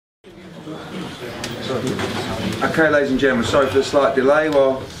Okay, ladies and gentlemen, sorry for the slight delay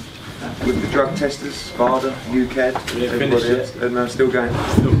while with the drug testers, Sparta, UCAD, everybody else. No, still going.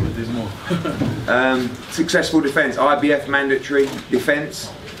 Still good, there's more. Successful defence, IBF mandatory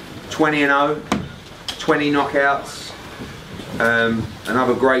defence, 20-0, 20 knockouts,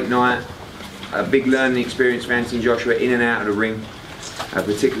 another great night, a big learning experience for Anthony Joshua in and out of the ring,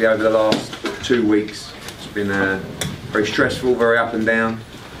 particularly over the last 2 weeks. It's been very stressful, very up and down,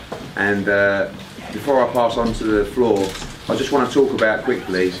 and before I pass on to the floor, I just want to talk about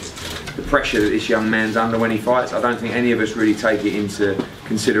quickly the pressure that this young man's under when he fights. I don't think any of us really take it into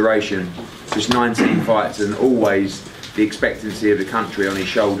consideration. Just 19 fights and always the expectancy of the country on his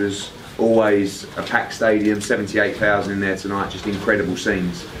shoulders, always a packed stadium, 78,000 in there tonight, just incredible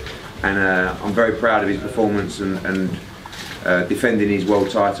scenes. And I'm very proud of his performance and defending his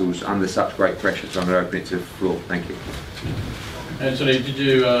world titles under such great pressure. So I'm going to open it to the floor. Thank you. Anthony, did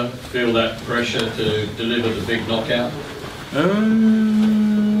you feel that pressure to deliver the big knockout?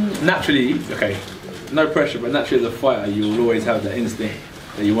 Naturally, okay, no pressure, but naturally as a fighter you will always have that instinct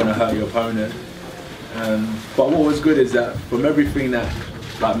that you want to hurt your opponent. But what was good is that from everything that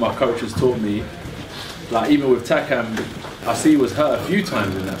like my coach has taught me, like even with Takam, I see he was hurt a few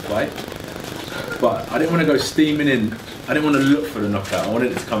times in that fight, but I didn't want to go steaming in. I didn't want to look for the knockout. I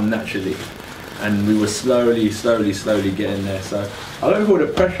wanted it to come naturally, and we were slowly getting there. So I don't feel the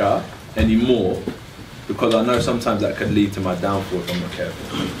pressure anymore, because I know sometimes that could lead to my downfall if I'm not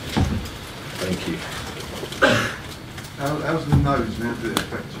careful. Thank you. How's the nose now did it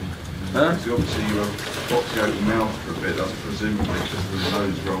affect you? Huh? Because obviously you were boxing out the mouth for a bit, that's presumably because of the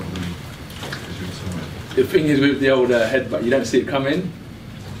nose rather than because you were tired. The thing is with the old headbutt, you don't see it coming,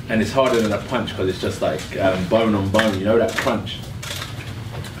 and it's harder than a punch because it's just like bone on bone, you know, that crunch.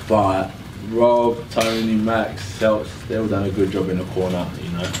 But Rob, Tony, Max, Seltz, they all done a good job in the corner, you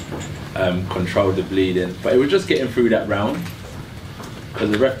know, controlled the bleeding. But it was just getting through that round, because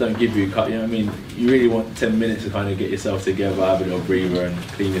the ref don't give you a cut, you know what I mean? You really want 10 minutes to kind of get yourself together, have a little breather and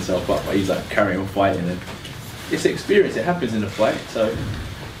clean yourself up, but he's like carrying on fighting, and it's experience, it happens in a fight. So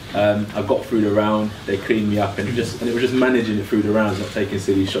I got through the round, they cleaned me up, and it was just managing it through the rounds, not taking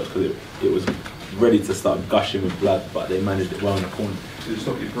silly shots, because it was ready to start gushing with blood, but they managed it well in the corner. Did it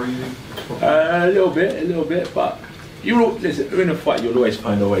stop your breathing? A little bit, but listen, in a fight you'll always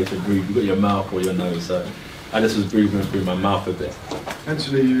find a way to breathe. You've got your mouth or your nose, so I just was breathing through my mouth a bit.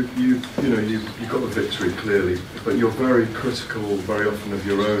 Anthony, you got the victory clearly, but you're very critical very often of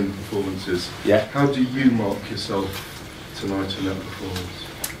your own performances. Yeah. How do you mark yourself tonight in that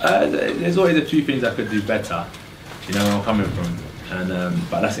performance? There's always a few things I could do better, you know where I'm coming from, and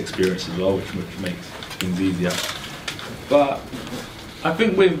but that's experience as well, which makes things easier. But I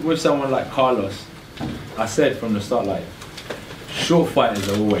think with someone like Carlos, I said from the start, like, short fighters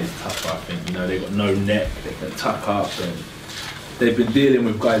are always tougher, I think, you know, they've got no neck, they can tuck up, and they've been dealing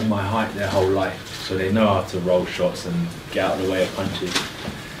with guys my height their whole life, so they know how to roll shots and get out of the way of punches.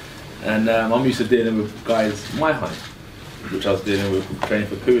 And I'm used to dealing with guys my height, which I was dealing with training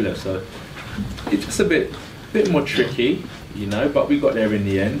for Kula, so it's just a bit more tricky, you know, but we got there in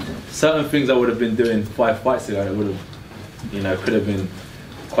the end. Certain things I would have been doing 5 fights ago that would have, you know, could have been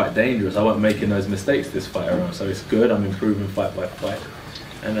quite dangerous. I wasn't making those mistakes this fight around, so it's good. I'm improving fight by fight,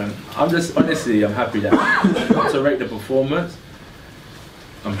 and I'm just honestly, I'm happy that not to rate the performance.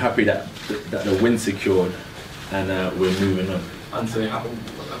 I'm happy that the win secured, and we're moving on. Anthony,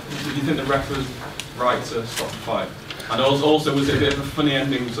 did you think the ref was right to stop the fight? And also, was it a bit of a funny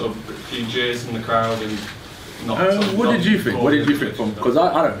ending, sort of a few jeers from the crowd and not? What did you think? What did you think from? Because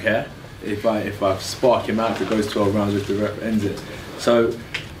I don't care if I spark him out if it goes 12 rounds if the ref ends it. So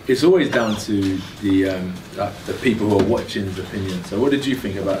it's always down to the people who are watching's opinion. So what did you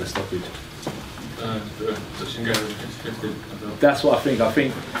think about the stoppage? Touch and go, 50-50. That's what I think. I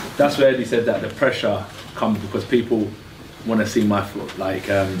think that's where Eddie said that the pressure comes because people want to see my foot, like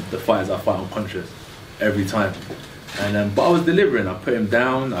the fighters I fight unconscious every time. And but I was delivering. I put him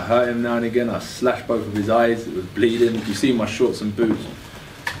down. I hurt him now and again. I slashed both of his eyes. It was bleeding. If you see my shorts and boots,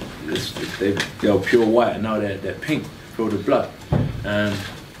 they were pure white, and now they're pink, filled with blood.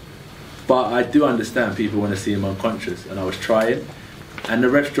 But I do understand people want to see him unconscious, and I was trying. And the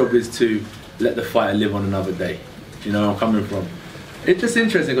ref's job is to let the fighter live on another day. Do you know where I'm coming from? It's just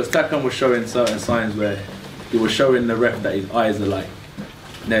interesting because Takam was showing certain signs where he was showing the ref that his eyes are like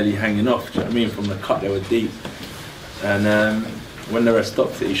nearly hanging off. Do you know what I mean? From the cut, they were deep. And when the ref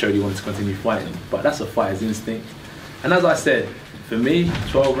stopped it, he showed he wanted to continue fighting. But that's a fighter's instinct. And as I said, for me,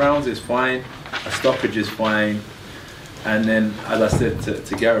 12 rounds is fine. A stoppage is fine. And then, as I said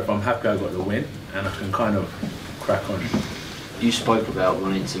to Gareth, I'm happy I got the win, and I can kind of crack on. You spoke about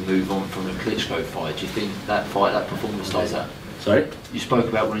wanting to move on from a Klitschko fight. Do you think that fight, that performance does that? Sorry? You spoke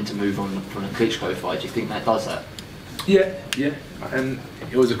about wanting to move on from a Klitschko fight. Do you think that does that? Yeah, yeah. And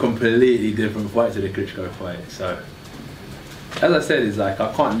it was a completely different fight to the Klitschko fight. So, as I said, it's like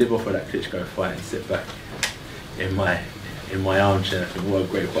I can't live off of that Klitschko fight and sit back in my armchair and think, what a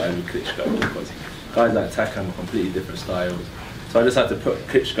great fight with Klitschko, because guys like Takam are completely different styles. So I just had to put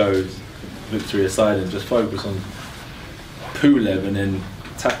Klitschko's victory aside and just focus on Pulev and then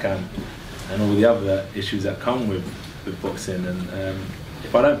Takam and all the other issues that come with boxing. And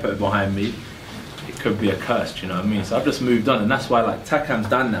if I don't put it behind me, it could be a curse, do you know what I mean? So I've just moved on, and that's why like Takam's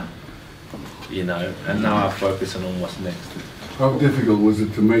done now, you know, and now I'm focusing on what's next. How difficult was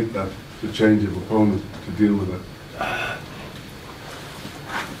it to make the change of opponent to deal with it?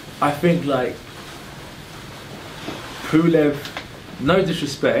 I think like Pulev, no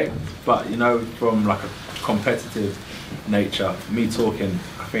disrespect, but you know, from like a competitive nature, me talking,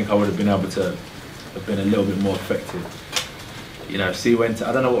 I think I would have been able to have been a little bit more effective. You know, see when,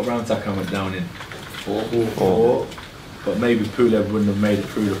 I don't know what round Takam went down in. Four. But maybe Pulev wouldn't have made it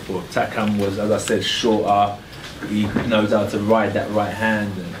through the fourth. Takam was, as I said, shorter. He knows how to ride that right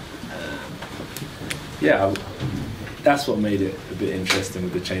hand. And, yeah, that's what made it a bit interesting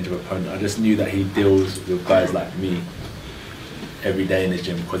with the change of opponent. I just knew that he deals with guys like me every day in the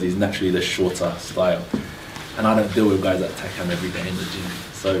gym because he's naturally the shorter style. And I don't deal with guys like Takam every day in the gym.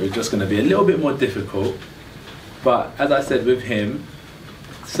 So it's just going to be a little bit more difficult. But as I said with him,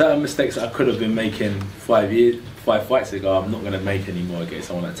 certain mistakes that I could have been making 5 fights ago, I'm not going to make anymore against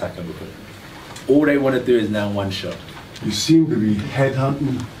someone like Takam, because all they want to do is now one shot. You seem to be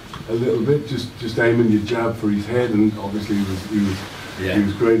headhunting a little bit, just aiming your jab for his head, and obviously he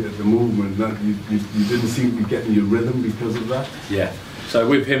was great at the movement. That you didn't seem to be getting your rhythm because of that. Yeah. So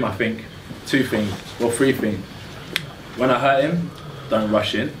with him, I think three things. When I hurt him, don't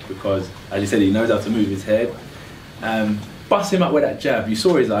rush in, because as you said, he knows how to move his head. Bust him up with that jab. You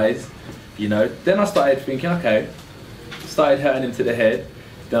saw his eyes, you know. Then I started thinking, okay, started hurting him to the head.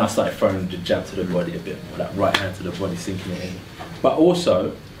 Then I started throwing the jab to the body a bit more, that right hand to the body, sinking it in. But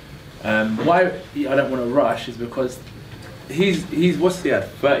also, why I don't want to rush is because he's what's he had,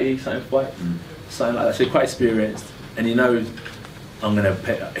 30 something fight, something like that. So quite experienced, and he knows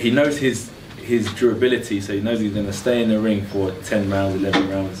he knows his durability. So he knows he's gonna stay in the ring for 10 rounds, 11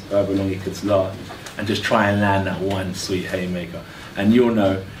 rounds, however long he could last, and just try and land that one sweet haymaker. And you'll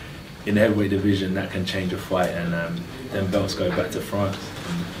know, in the heavyweight division, that can change a fight, and then belts go back to France,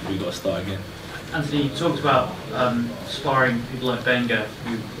 and we got to start again. Anthony, you talked about sparring people like Benga,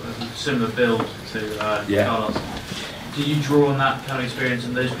 who have a similar build to Carlos. Did you draw on that kind of experience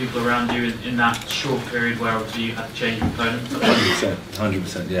and those people around you in that short period where obviously you had to change your opponent?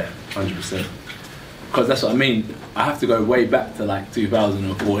 100%, yeah, 100%. Because that's what I mean. I have to go way back to like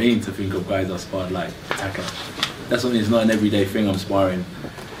 2014 to think of guys I sparred like Takam. That's what I mean, it's not an everyday thing. I'm sparring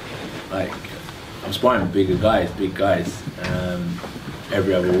big guys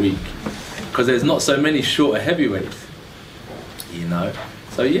every other week. Because there's not so many shorter heavyweights, you know.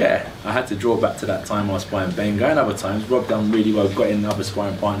 So yeah, I had to draw back to that time I was sparring Benga, and other times Rob done really well, got in other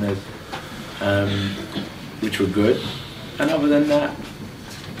sparring partners, which were good. And other than that,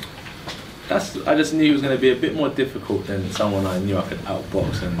 I just knew it was going to be a bit more difficult than someone I knew I could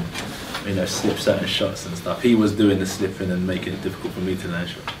outbox and, you know, slip certain shots and stuff. He was doing the slipping and making it difficult for me to land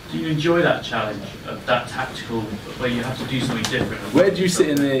shots. Do you enjoy that challenge of that tactical, where you have to do something different? Where do you sit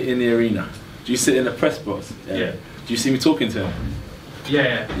in the arena? Do you sit in the press box? Yeah. Do you see me talking to him?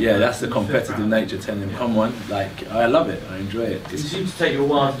 Yeah. Yeah, that's the competitive nature, telling him, come on, like, I love it, I enjoy it. It seems to take you a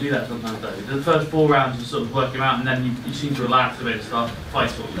while to do that sometimes though. The first 4 rounds you sort of work him out, and then you seem to relax a bit and start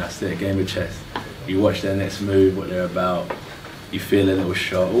fighting. That's it, game of chess. You watch their next move, what they're about, you feel a little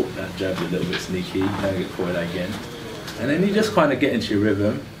shot, oh, that jab's a little bit sneaky, you don't get caught again. And then you just kind of get into your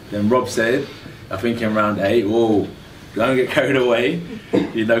rhythm. Then Rob said, I think in round 8, whoa, don't get carried away,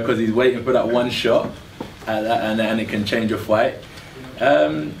 you know, because he's waiting for that one shot, and it can change your fight.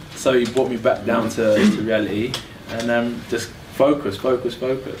 So he brought me back down to reality, and just focus.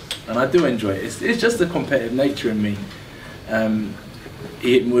 And I do enjoy it. It's just the competitive nature in me.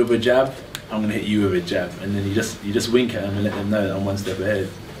 He hit me with a jab, I'm going to hit you with a jab. And then you just wink at them and let them know that I'm one step ahead.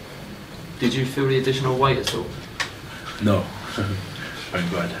 Did you feel the additional weight at all? No. Thank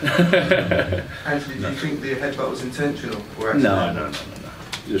God. Anthony, do you think the headbutt was intentional? Or No.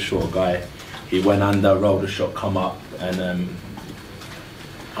 He's a short guy. He went under, rolled a shot, come up, and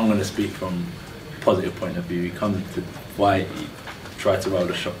I'm going to speak from a positive point of view. He comes to fight, he tried to roll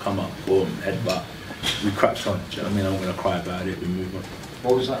the shot, come up, boom, headbutt. We cracked on. Do you know what I mean? I'm going to cry about it, we move on.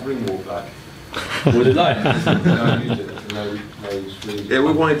 What was that ring walk like? What was it like? Yeah,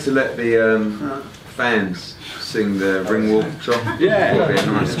 we wanted to let the fans sing the ring walk song. Yeah. It'd be a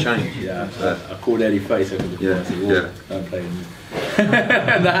nice change. Yeah, I called Eddie Face over the phone. I said, Yeah. Don't play with me.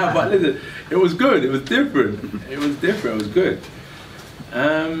 Nah, but listen, it was good. It was different. It was different. It was good.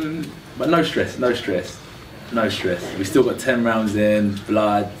 But no stress. No stress. No stress. We still got 10 rounds in,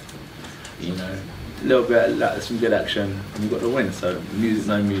 blood. You know, a little bit, like, some good action, and we got the win. So music,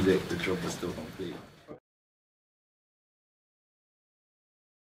 no music, the job was still complete.